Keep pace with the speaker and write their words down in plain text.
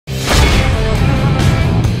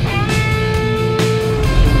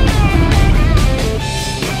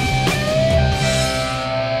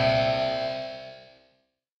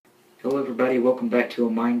welcome back to a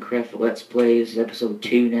Minecraft Let's Play. This is episode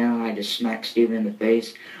 2 now. I just smacked Steven in the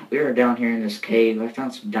face. We are down here in this cave. I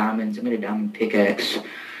found some diamonds. I made a diamond pickaxe.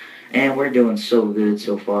 And we're doing so good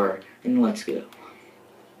so far. And let's go.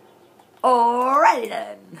 Alrighty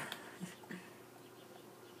then.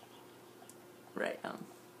 Right, I'm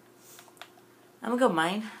gonna go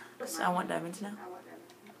mine, because I want diamonds now.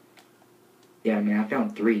 Yeah, I mean, I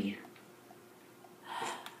found 3.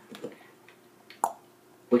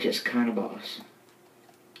 Which is kind of boss.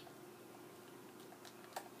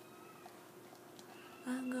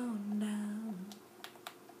 I'm going down.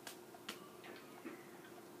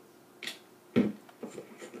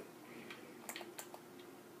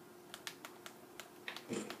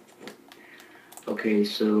 Okay,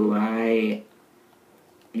 so I'm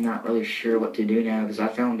not really sure what to do now because I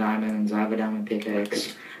found diamonds, I have a diamond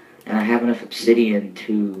pickaxe, and I have enough obsidian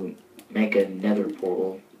to make a nether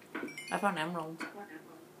portal. I found emeralds.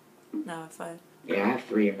 No, I have 5. Yeah, I have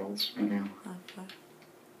 3 emeralds right now. I have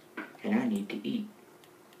 5. And I need to eat.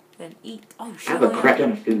 Then eat. Oh shit. I have a crap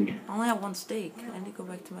ton of food. I only have 1 steak. I need to go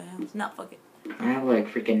back to my house. Nah, fuck it. I have like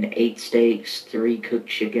freaking 8 steaks, 3 cooked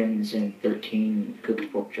chickens, and 13 cooked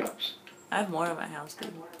pork chops. I have more at my house,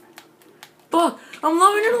 dude. Fuck! I'm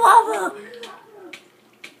living in lava!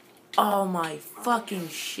 Oh my fucking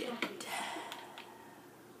shit.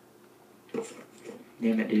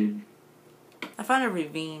 Damn it, dude. I found a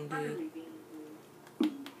ravine, dude.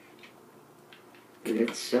 Dude,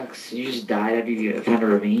 that sucks. You just died after you found a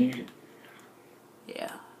ravine?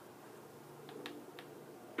 Yeah.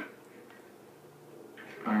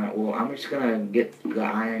 Alright, well, I'm just gonna get the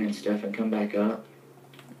iron and stuff and come back up.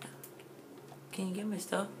 Can you get me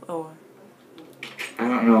stuff? Or... I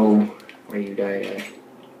don't know where you died at.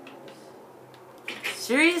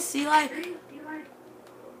 Serious? See, like...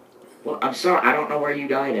 Well, I'm sorry, I don't know where you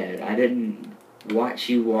died at. I didn't watch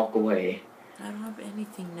you walk away. I don't have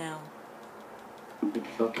anything now. Get the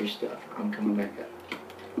fuck your stuff. I'm coming back up.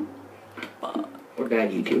 Fuck. We're bad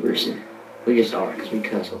YouTubers. We just are, because we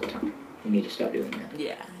cuss all the time. We need to stop doing that.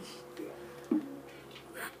 Yeah.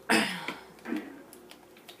 I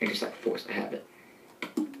just like forced to have it.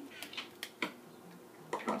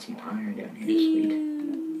 Found some more iron down here, sweet.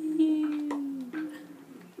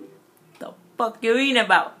 The fuck you eating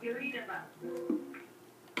about?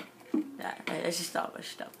 Yeah, I should stop.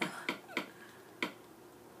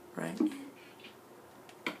 Right?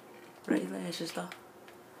 Right, I should stop.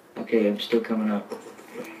 Okay, I'm still coming up.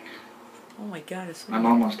 Oh my god, it's so I'm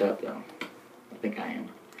almost up, though. I think I am.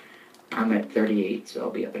 I'm at 38, so I'll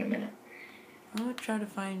be up in a minute. I'm gonna try to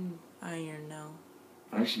find iron now.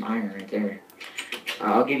 Oh, there's some iron right there.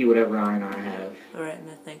 I'll give you whatever iron I have. Alright,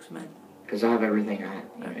 man, thanks, man. Because I have everything I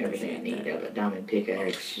need. appreciate I have a diamond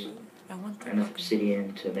pickaxe, I want that. enough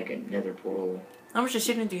obsidian to make a nether portal. How much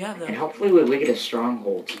obsidian do you have, though? And hopefully we get a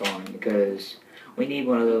stronghold spawn, because we need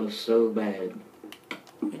one of those so bad.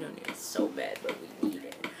 We don't need it so bad, but we need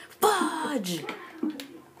it. Fudge!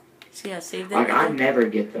 See, I saved that. Like, I never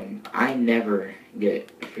get them. I never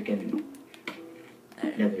get freaking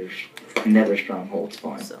nether stronghold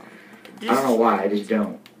spawn. So, I don't know why, I just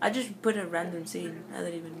don't. I just put a random seed. I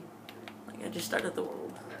didn't even... Like, I just started the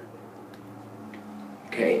world.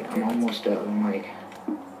 Okay, I'm almost up. I'm like...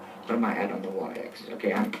 What am I at on the y-axis?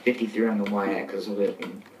 Okay, I'm 53 on the y-axis. I'll be up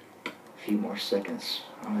in a few more seconds.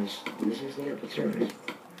 This is the service.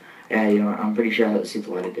 Yeah, you know, I'm pretty sure I see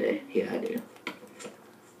the light of day. Yeah, I do.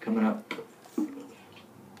 Coming up.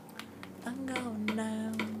 I'm going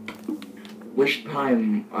down. We should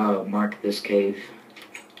probably mark this cave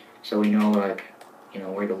so we know, like, you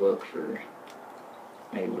know, where to look for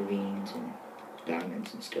maybe ravines and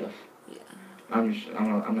diamonds and stuff. Yeah. I'm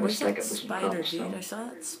gonna Where's stack that up with some spider, cobblestone. dude? I saw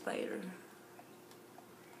that spider.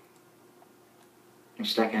 I'm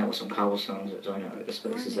stacking out with some cobblestones so I know where this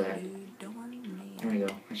place is at. Dude, don't worry me. There we go.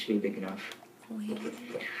 That should be big enough. Oh, yeah.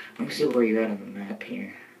 Let me see where you're at on the map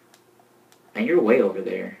here. And you're way over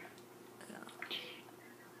there. Yeah.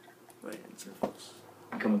 Right in circles.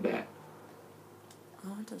 I'm coming back.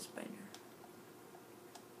 Oh, it's a spider.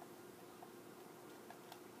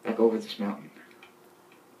 Back over this mountain.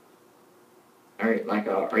 Alright, like,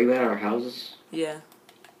 are you at our houses? Yeah.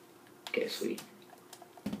 Okay, sweet.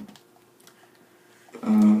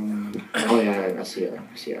 Oh yeah, I see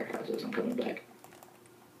our houses. I'm coming back.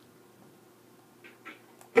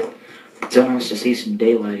 It's so nice to see some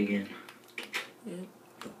daylight again. Yeah.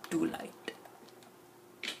 Do light.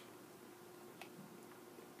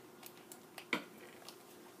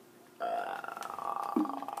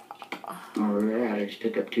 Alright, I just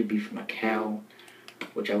picked up 2 beef from a cow,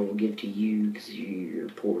 which I will give to you because you're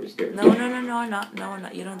poor as dirt. No, I'm not. No, I'm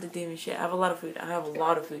not. You don't have to do me shit. I have a lot of food.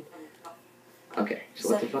 Okay, so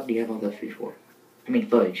what the fuck do you have all that food for? I mean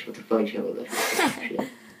fudge. What the fudge have all that food for? Shit.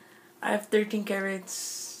 I have 13 carrots,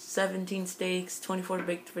 17 steaks, 24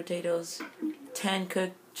 baked potatoes, 10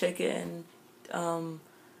 cooked chicken,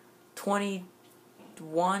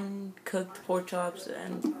 21 cooked pork chops,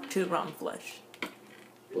 and 2 rotten flesh.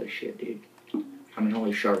 Holy shit, dude. I mean,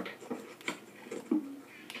 holy shark.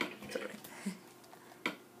 It's alright.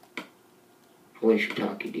 Holy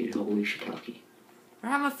shiitake, dude. Holy shiitake.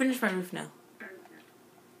 I'm gonna finish my roof now.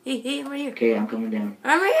 Hey, I'm right here. Okay, I'm coming down.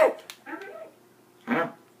 I'm right here. I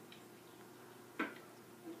know.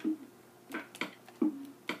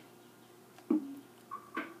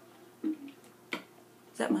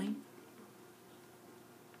 Is that mine?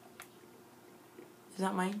 Is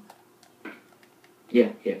that mine? Yeah.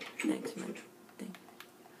 Thanks, man. Thanks.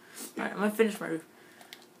 Alright, I'm gonna finish my roof.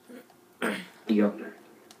 You go.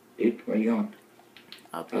 Dude, where are you going?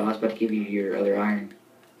 Up I was about to give you your other iron.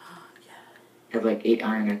 Oh, yeah. I have like 8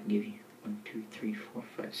 iron I can give you. 1, 2, 3, 4,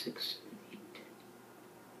 5, 6,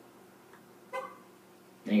 8.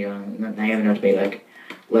 There you go. Now you have enough to make like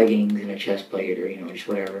leggings and a chest plate or, just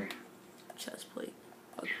whatever. Chest plate.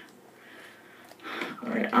 Okay.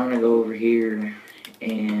 Alright, I'm gonna go over here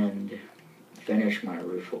and finish my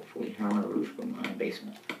roof, hopefully. I'm gonna roof with my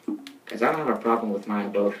basement. Because I don't have a problem with my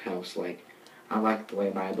above house. Like, I like the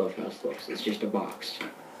way my above house looks. It's just a box.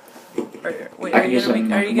 Wait, I are can you do gonna something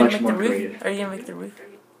make much the more roof? creative. Are you gonna make the roof?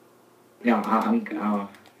 No, I'll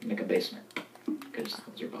make a basement. Because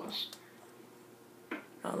that's your boss.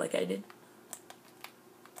 Oh, like I did.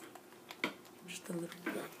 Just a little.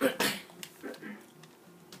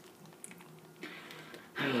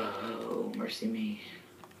 Oh, mercy me.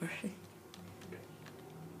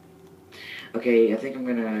 Okay, I think I'm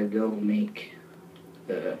gonna go make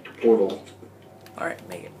the portal. Alright,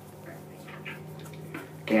 make it.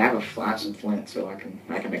 Okay, I have a flask and flint, so I can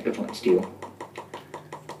make the flint steel.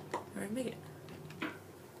 Alright, make it.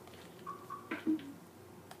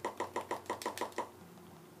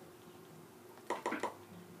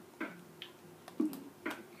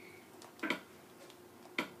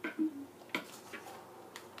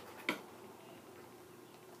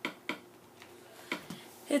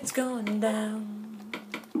 It's going down.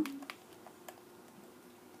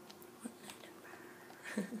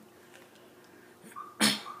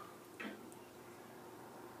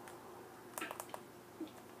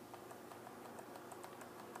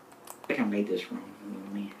 I think I made this wrong.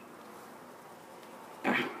 Let me.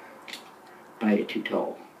 I made it too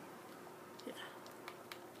tall. Yeah.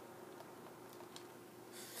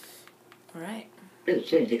 Alright. It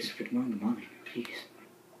said it takes a freaking long to mine. Jeez.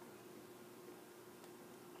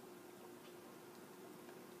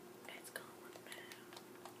 It's going down.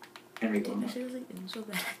 There we go. Dude, I seriously am so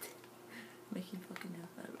bad at making fucking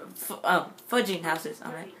fudging houses.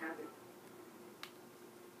 Alright.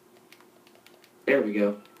 There we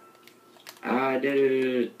go. I did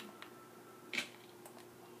it.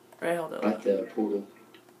 Right, hold up. Like the portal.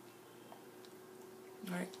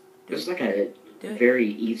 Alright. It's like a Do it. very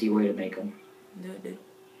easy way to make them. Do it, dude.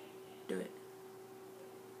 Do it.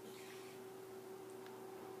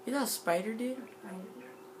 You got a spider, dude?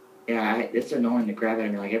 Yeah, it's annoying to grab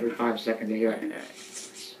at me. Like every 5 seconds I hear it. Alright.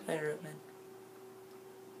 Spider up, man.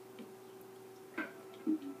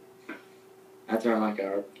 That's our like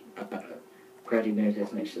our crafty minute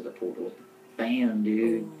that's next to the portal. Bam,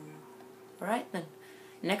 dude. Alright then.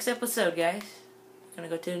 Next episode, guys. Gonna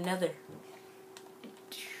go to another.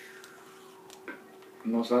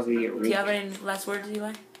 Most likely get Do rich. you have any last words,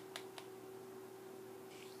 Eli?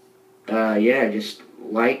 Yeah, just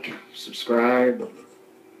like, subscribe,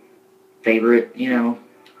 favorite, do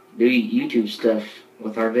YouTube stuff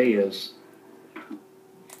with our videos.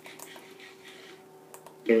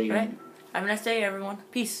 Alright. Have a nice day, everyone.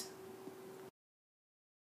 Peace.